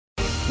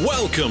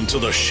Welcome to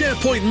the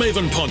SharePoint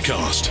Maven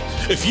podcast.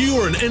 If you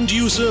are an end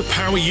user,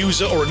 power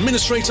user, or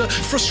administrator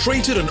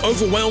frustrated and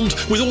overwhelmed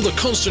with all the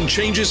constant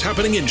changes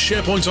happening in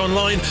SharePoint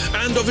Online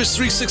and Office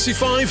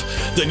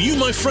 365, then you,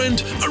 my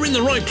friend, are in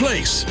the right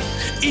place.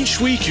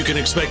 Each week you can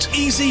expect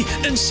easy,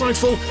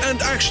 insightful,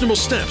 and actionable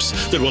steps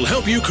that will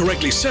help you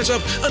correctly set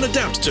up and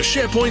adapt to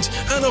SharePoint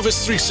and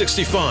Office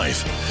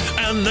 365.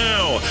 And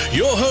now,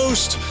 your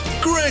host,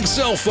 Greg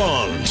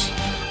Zelfond.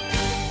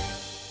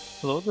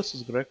 Hello, this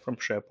is Greg from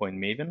SharePoint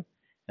Maven,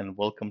 and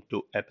welcome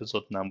to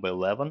episode number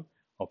 11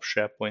 of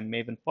SharePoint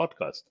Maven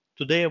podcast.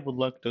 Today I would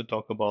like to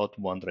talk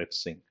about OneDrive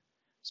Sync.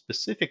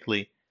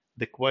 Specifically,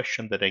 the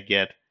question that I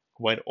get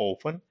quite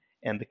often,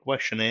 and the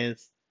question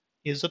is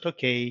it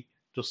okay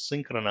to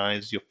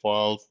synchronize your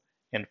files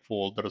and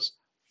folders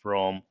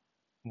from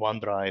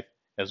OneDrive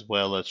as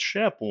well as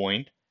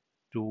SharePoint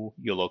to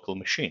your local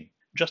machine?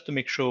 Just to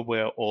make sure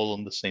we're all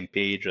on the same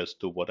page as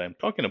to what I'm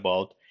talking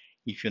about,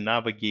 if you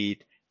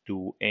navigate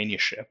to any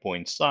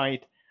SharePoint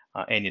site,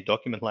 any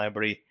document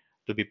library,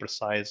 to be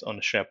precise, on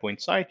a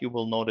SharePoint site, you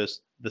will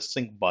notice the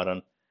sync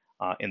button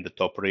in the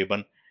top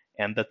ribbon.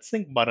 And that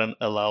sync button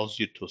allows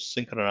you to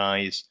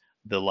synchronize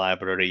the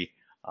library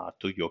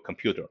to your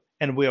computer.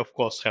 And we, of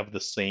course, have the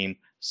same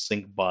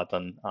sync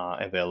button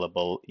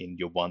available in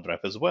your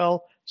OneDrive as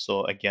well.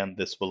 So again,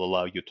 this will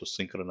allow you to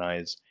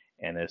synchronize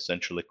and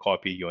essentially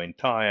copy your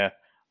entire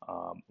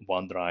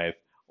OneDrive,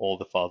 all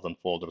the files and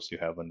folders you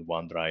have in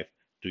OneDrive,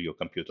 to your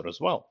computer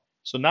as well.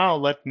 So now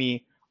let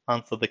me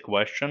answer the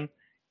question,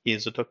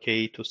 is it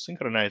okay to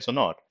synchronize or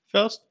not?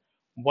 First,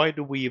 why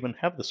do we even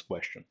have this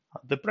question?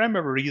 The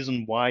primary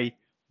reason why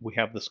we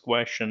have this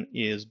question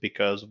is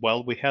because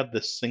while we had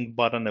the sync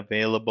button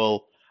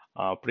available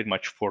pretty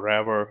much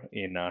forever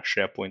in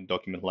SharePoint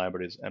document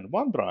libraries and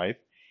OneDrive,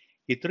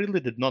 it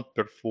really did not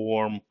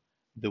perform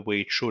the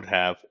way it should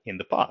have in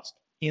the past.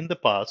 In the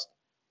past,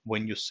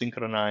 when you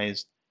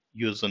synchronized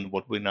using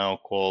what we now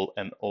call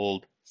an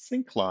old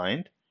sync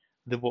client,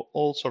 there were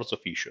all sorts of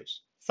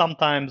issues.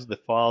 Sometimes the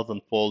files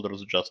and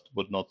folders just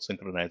would not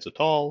synchronize at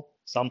all.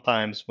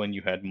 Sometimes when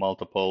you had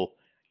multiple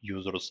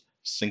users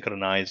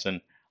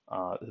synchronizing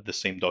the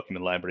same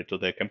document library to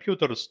their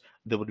computers,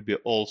 there would be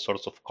all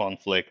sorts of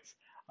conflicts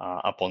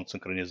upon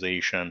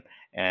synchronization,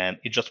 and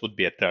it just would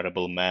be a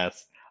terrible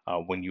mess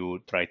when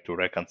you try to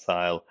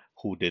reconcile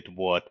who did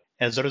what.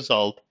 As a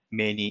result,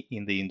 many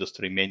in the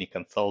industry, many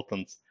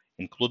consultants,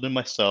 including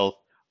myself,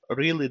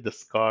 really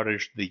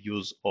discourage the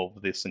use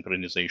of the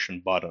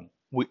synchronization button.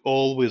 We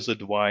always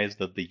advise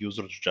that the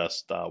users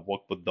just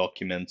work with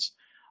documents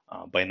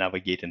by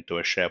navigating to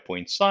a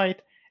SharePoint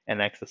site and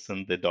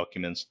accessing the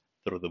documents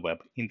through the web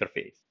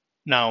interface.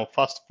 Now,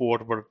 fast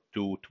forward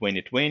to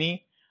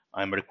 2020.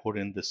 I'm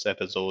recording this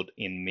episode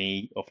in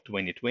May of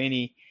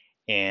 2020,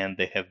 and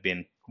there have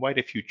been quite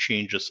a few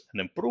changes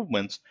and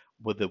improvements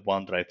with the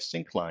OneDrive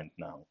Sync client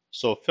now.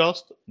 So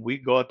first, we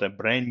got a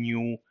brand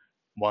new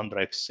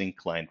OneDrive Sync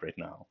client right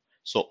now.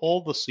 So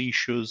all those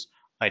issues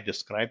I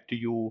described to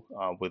you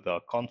with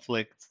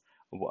conflicts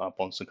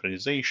upon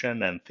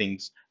synchronization and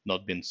things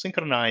not being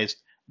synchronized,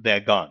 they're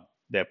gone.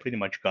 They're pretty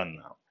much gone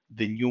now.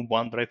 The new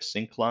OneDrive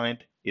Sync client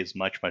is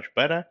much, much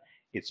better.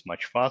 It's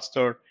much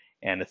faster.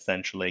 And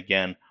essentially,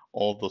 again,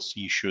 all those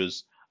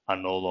issues are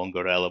no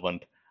longer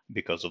relevant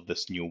because of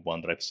this new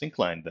OneDrive Sync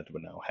client that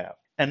we now have.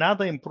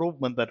 Another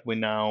improvement that we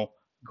now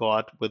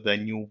got with the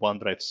new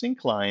OneDrive Sync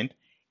client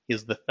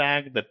is the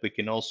fact that we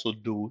can also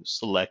do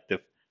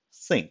selective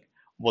sync.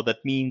 What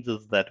that means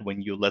is that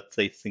when you, let's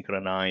say,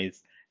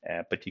 synchronize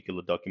a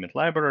particular document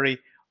library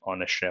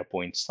on a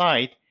SharePoint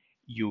site,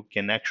 you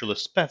can actually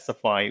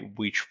specify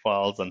which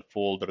files and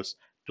folders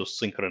to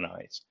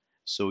synchronize.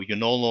 So you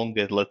no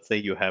longer, let's say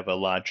you have a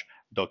large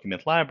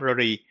document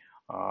library,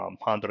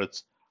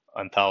 hundreds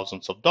and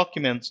thousands of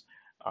documents,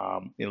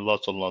 in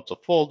lots and lots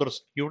of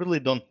folders. You really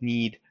don't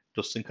need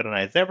to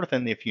synchronize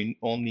everything if you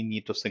only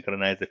need to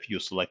synchronize a few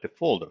selected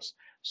folders.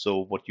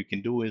 So what you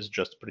can do is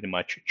just pretty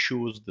much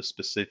choose the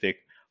specific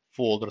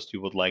folders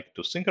you would like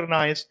to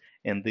synchronize,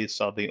 and these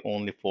are the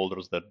only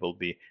folders that will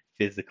be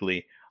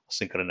physically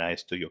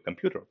synchronized to your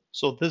computer.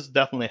 So this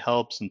definitely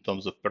helps in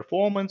terms of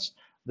performance.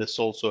 This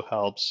also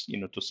helps,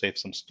 to save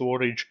some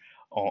storage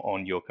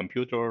on your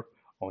computer,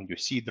 on your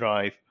C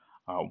drive,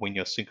 when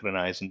you're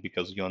synchronizing,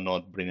 because you're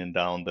not bringing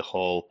down the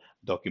whole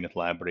document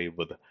library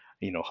with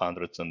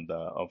hundreds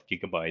of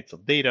gigabytes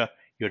of data.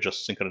 You're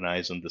just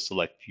synchronizing the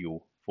select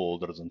few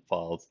folders and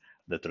files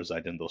that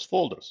reside in those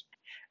folders.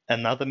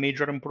 Another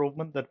major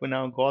improvement that we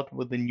now got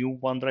with the new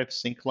OneDrive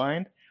Sync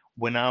client,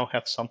 we now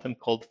have something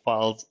called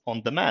Files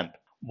on Demand.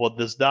 What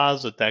this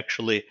does, it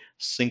actually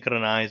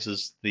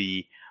synchronizes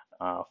the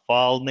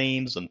file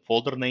names and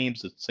folder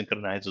names. It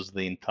synchronizes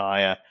the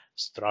entire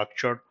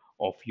structure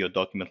of your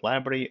document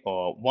library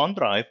or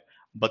OneDrive,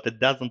 but it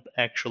doesn't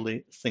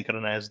actually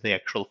synchronize the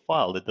actual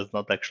file. It does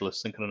not actually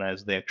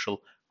synchronize the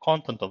actual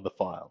content of the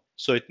file.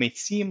 So it may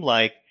seem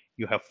like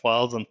you have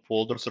files and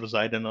folders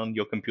residing on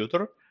your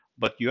computer,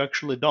 but you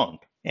actually don't.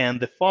 And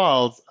the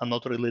files are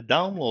not really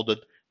downloaded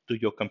to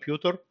your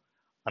computer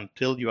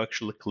until you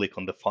actually click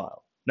on the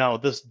file. Now,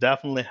 this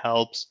definitely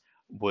helps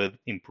with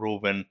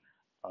improving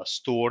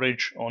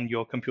storage on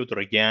your computer.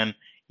 Again,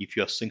 if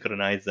you're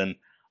synchronizing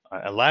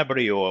a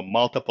library or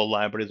multiple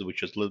libraries,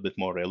 which is a little bit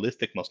more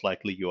realistic, most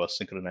likely you are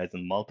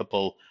synchronizing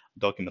multiple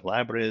document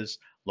libraries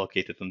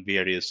located on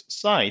various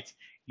sites,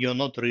 you're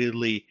not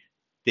really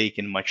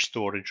taking much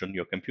storage on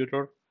your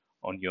computer,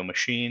 on your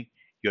machine.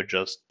 You're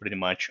just pretty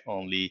much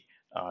only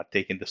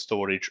taking the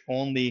storage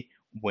only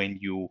when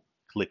you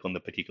click on the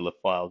particular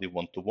file you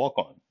want to work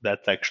on.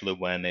 That's actually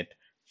when it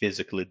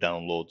physically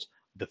downloads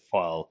the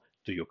file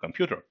to your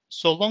computer.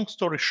 So long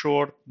story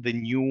short, the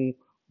new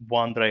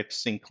OneDrive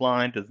Sync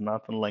client is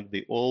nothing like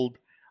the old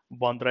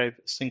OneDrive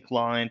Sync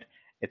client.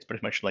 It's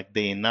pretty much like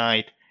day and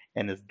night,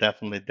 and it's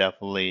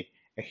definitely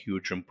a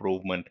huge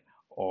improvement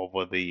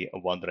over the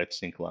OneDrive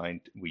Sync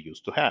client we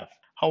used to have.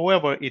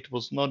 However, it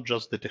was not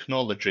just the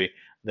technology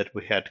that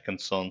we had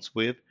concerns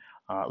with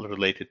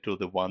related to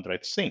the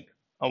OneDrive Sync.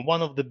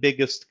 One of the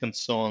biggest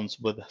concerns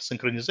with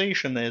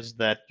synchronization is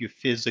that you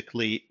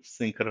physically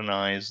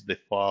synchronize the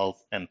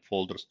files and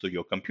folders to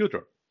your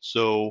computer.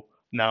 So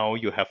now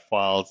you have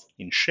files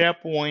in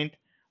SharePoint,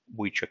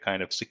 which are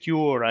kind of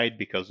secure, right?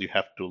 Because you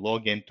have to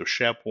log into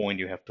SharePoint,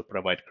 you have to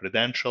provide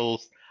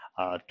credentials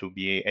to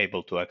be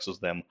able to access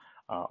them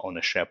on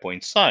a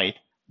SharePoint site.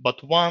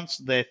 But once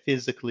they're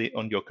physically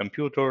on your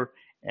computer,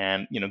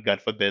 and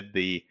God forbid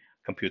the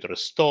computer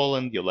is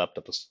stolen, your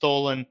laptop is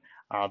stolen,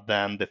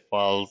 then the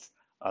files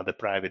the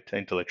private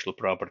intellectual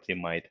property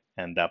might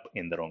end up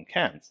in the wrong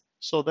hands.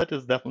 So that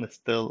is definitely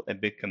still a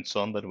big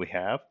concern that we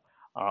have.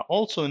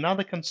 Also,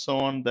 another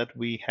concern that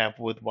we have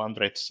with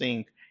OneDrive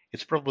Sync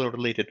is probably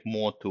related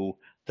more to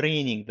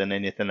training than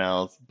anything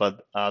else,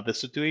 but the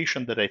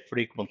situation that I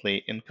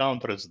frequently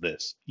encounter is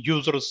this.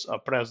 Users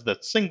press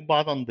that sync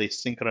button, they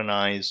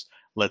synchronize,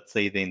 let's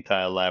say, the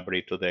entire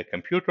library to their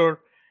computer,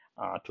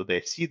 to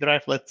their C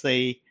drive, let's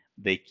say.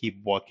 They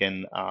keep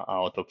working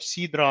out of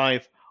C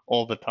drive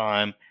all the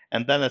time.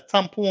 And then at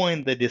some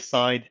point, they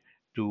decide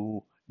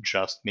to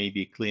just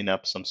maybe clean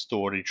up some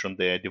storage on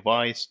their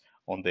device,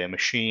 on their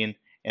machine.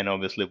 And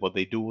obviously, what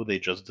they do, they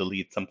just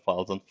delete some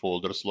files and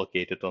folders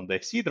located on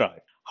their C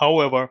drive.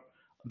 However,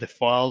 the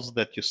files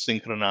that you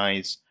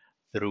synchronize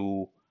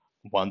through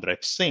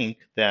OneDrive Sync,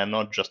 they are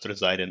not just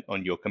residing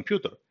on your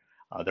computer.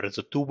 There is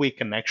a two-way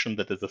connection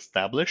that is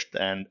established,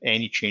 and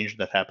any change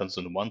that happens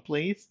in one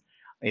place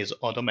is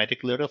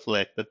automatically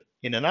reflected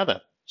in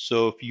another.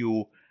 So if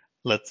you,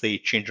 let's say,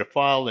 change a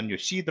file in your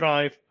C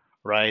drive,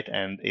 right,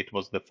 and it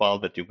was the file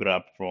that you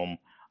grabbed from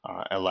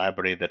a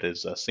library that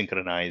is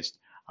synchronized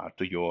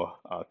to your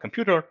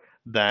computer,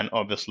 then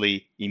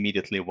obviously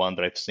immediately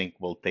OneDrive Sync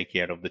will take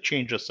care of the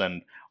changes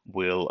and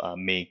will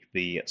make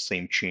the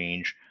same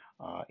change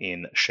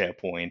in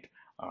SharePoint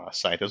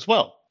site as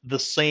well. The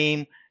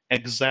same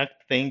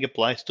exact thing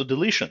applies to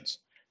deletions.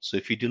 So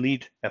if you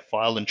delete a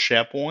file in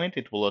SharePoint,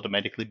 it will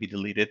automatically be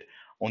deleted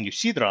on your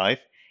C drive.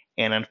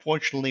 And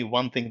unfortunately,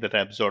 one thing that I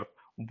observe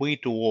way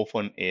too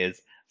often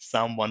is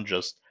someone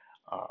just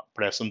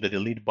pressing the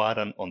delete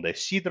button on their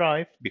C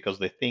drive because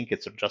they think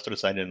it's just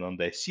residing on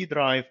their C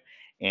drive,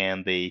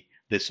 and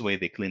this way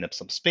they clean up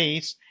some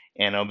space.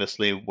 And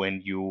obviously,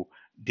 when you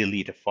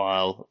delete a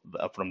file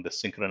from the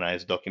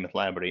synchronized document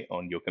library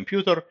on your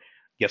computer,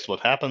 guess what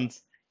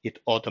happens? It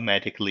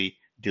automatically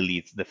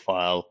deletes the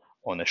file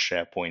on a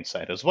SharePoint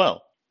site as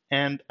well.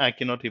 And I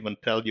cannot even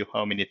tell you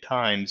how many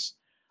times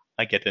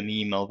I get an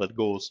email that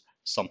goes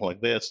something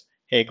like this.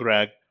 Hey,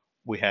 Greg,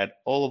 we had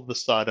all of the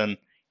sudden,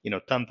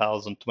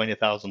 10,000,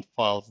 20,000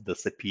 files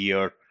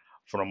disappear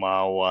from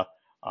our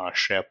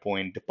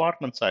SharePoint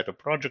department site or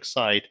project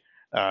site.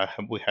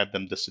 We had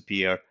them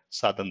disappear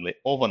suddenly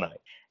overnight.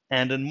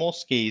 And in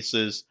most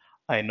cases,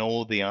 I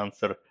know the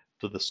answer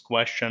to this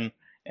question,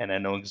 and I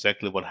know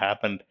exactly what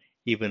happened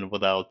even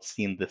without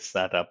seeing the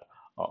setup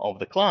of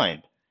the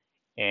client.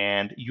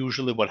 And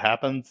usually what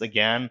happens,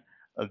 again,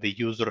 the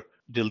user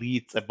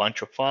deletes a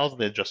bunch of files.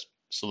 They just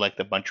select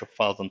a bunch of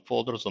files and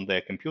folders on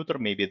their computer.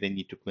 Maybe they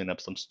need to clean up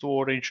some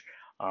storage.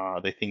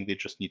 They think they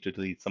just need to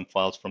delete some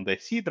files from their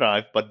C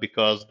drive, but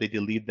because they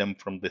delete them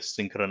from the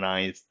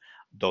synchronized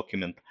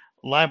document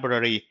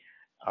library,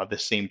 the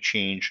same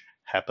change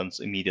happens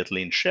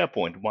immediately in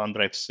SharePoint.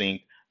 OneDrive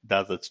Sync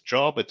does its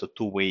job. It's a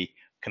two-way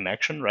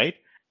connection, right?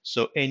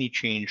 So any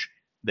change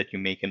that you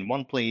make in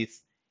one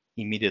place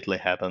immediately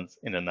happens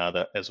in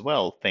another as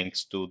well,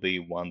 thanks to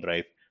the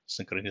OneDrive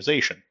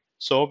synchronization.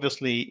 So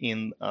obviously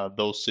in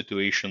those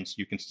situations,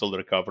 you can still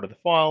recover the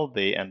file.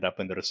 They end up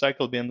in the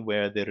recycle bin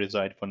where they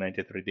reside for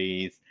 93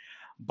 days.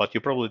 But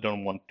you probably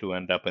don't want to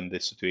end up in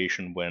this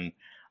situation when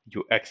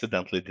you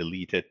accidentally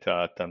deleted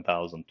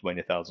 10,000,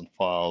 20,000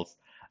 files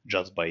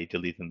just by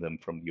deleting them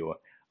from your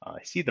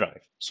C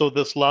drive. So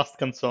this last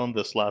concern,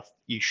 this last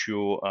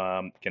issue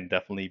can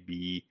definitely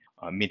be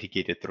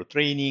mitigated through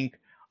training.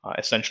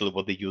 Essentially,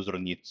 what the user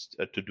needs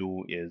to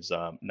do is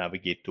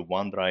navigate to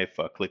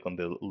OneDrive, click on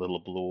the little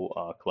blue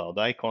cloud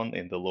icon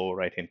in the lower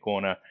right-hand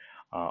corner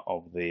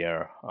of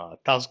their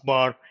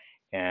taskbar,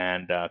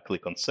 and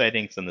click on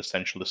Settings and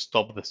essentially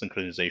stop the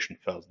synchronization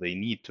first. They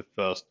need to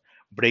first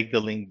break the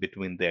link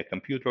between their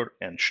computer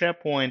and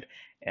SharePoint.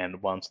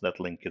 And once that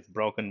link is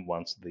broken,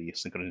 once the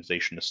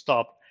synchronization is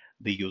stopped,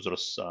 the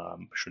users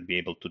should be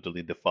able to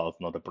delete the files,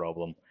 not a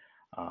problem,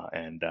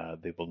 and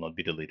they will not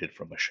be deleted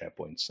from a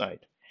SharePoint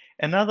site.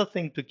 Another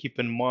thing to keep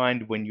in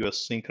mind when you are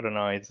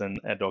synchronizing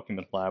a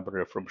document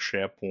library from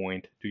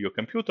SharePoint to your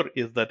computer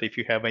is that if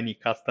you have any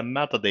custom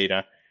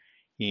metadata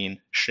in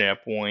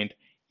SharePoint,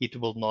 it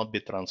will not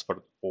be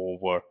transferred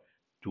over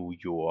to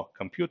your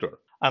computer.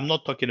 I'm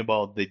not talking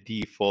about the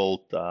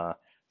default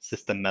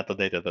system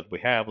metadata that we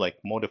have, like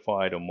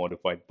modified or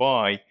modified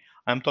by.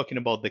 I'm talking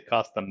about the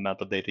custom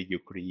metadata you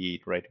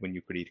create, right? When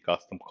you create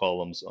custom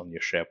columns on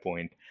your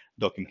SharePoint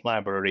document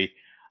library,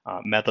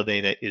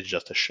 metadata is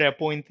just a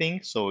SharePoint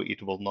thing, so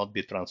it will not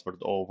be transferred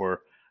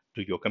over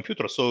to your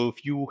computer. So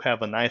if you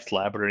have a nice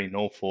library,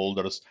 no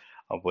folders,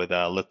 with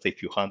let's say a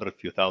few hundred,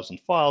 few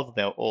thousand files,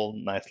 they're all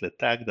nicely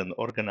tagged and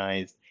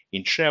organized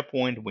in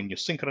SharePoint. When you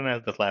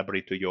synchronize that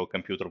library to your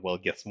computer, well,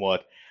 guess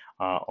what?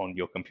 On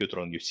your computer,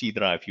 on your C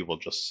drive, you will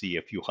just see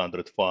a few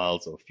hundred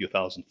files or a few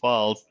thousand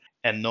files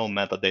and no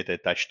metadata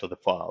attached to the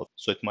files.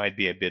 So it might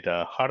be a bit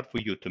hard for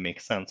you to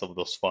make sense of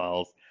those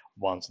files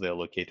once they're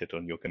located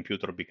on your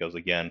computer, because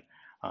again,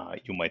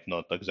 you might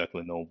not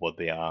exactly know what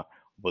they are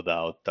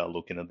without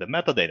looking at the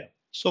metadata.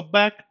 So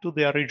back to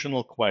the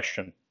original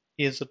question,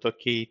 is it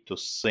okay to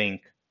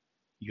sync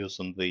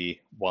using the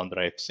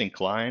OneDrive Sync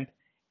client?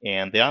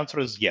 And the answer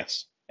is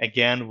yes.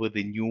 Again, with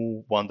the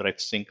new OneDrive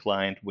Sync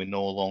client, we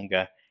no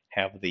longer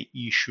have the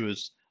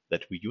issues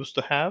that we used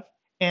to have.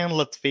 And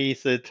let's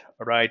face it,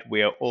 right,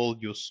 we are all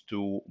used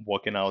to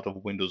walking out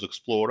of Windows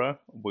Explorer.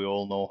 We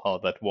all know how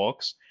that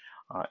works.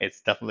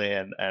 It's definitely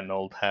an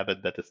old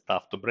habit that is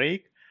tough to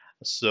break.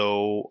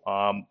 So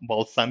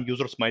while some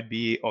users might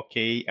be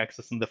okay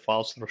accessing the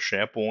files through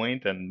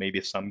SharePoint, and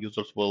maybe some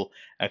users will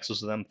access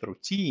them through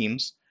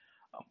Teams,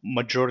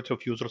 majority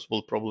of users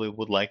will probably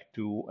would like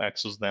to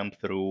access them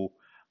through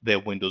their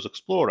Windows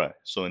Explorer.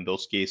 So in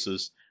those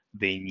cases,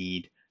 they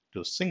need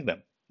to sync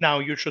them. Now,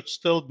 you should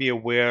still be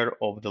aware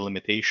of the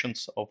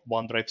limitations of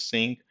OneDrive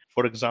Sync.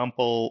 For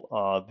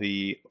example,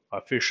 the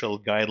official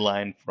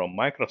guideline from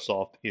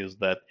Microsoft is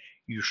that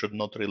you should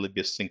not really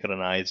be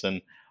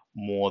synchronizing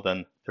more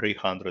than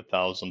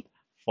 300,000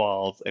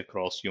 files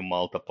across your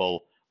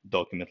multiple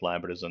document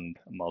libraries and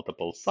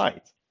multiple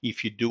sites.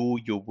 If you do,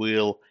 you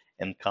will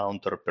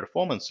encounter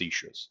performance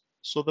issues.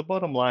 So the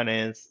bottom line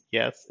is,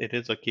 yes, it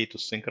is okay to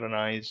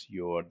synchronize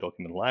your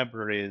document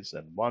libraries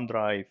and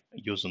OneDrive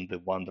using the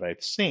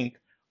OneDrive Sync,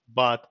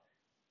 but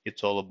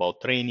it's all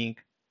about training.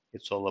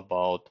 It's all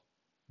about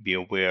be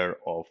aware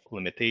of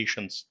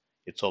limitations.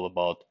 It's all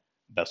about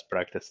best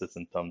practices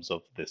in terms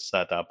of the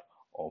setup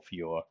of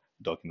your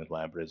document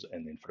libraries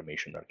and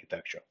information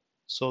architecture.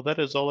 So that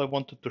is all I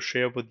wanted to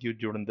share with you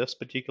during this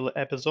particular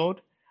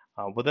episode.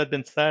 With that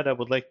being said, I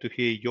would like to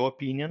hear your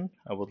opinion.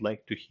 I would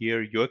like to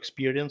hear your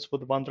experience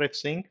with OneDrive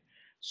Sync.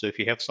 So if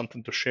you have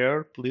something to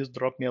share, please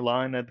drop me a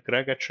line at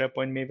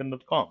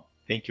greg@sharepointmaven.com.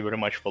 Thank you very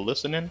much for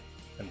listening,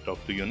 and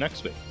talk to you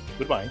next week.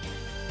 Goodbye.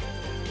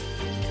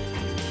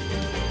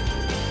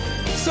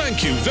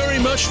 Thank you very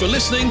much for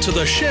listening to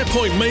the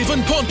SharePoint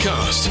Maven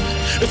podcast.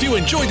 If you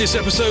enjoyed this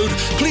episode,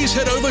 please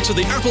head over to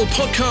the Apple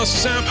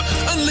Podcasts app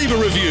and leave a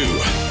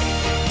review.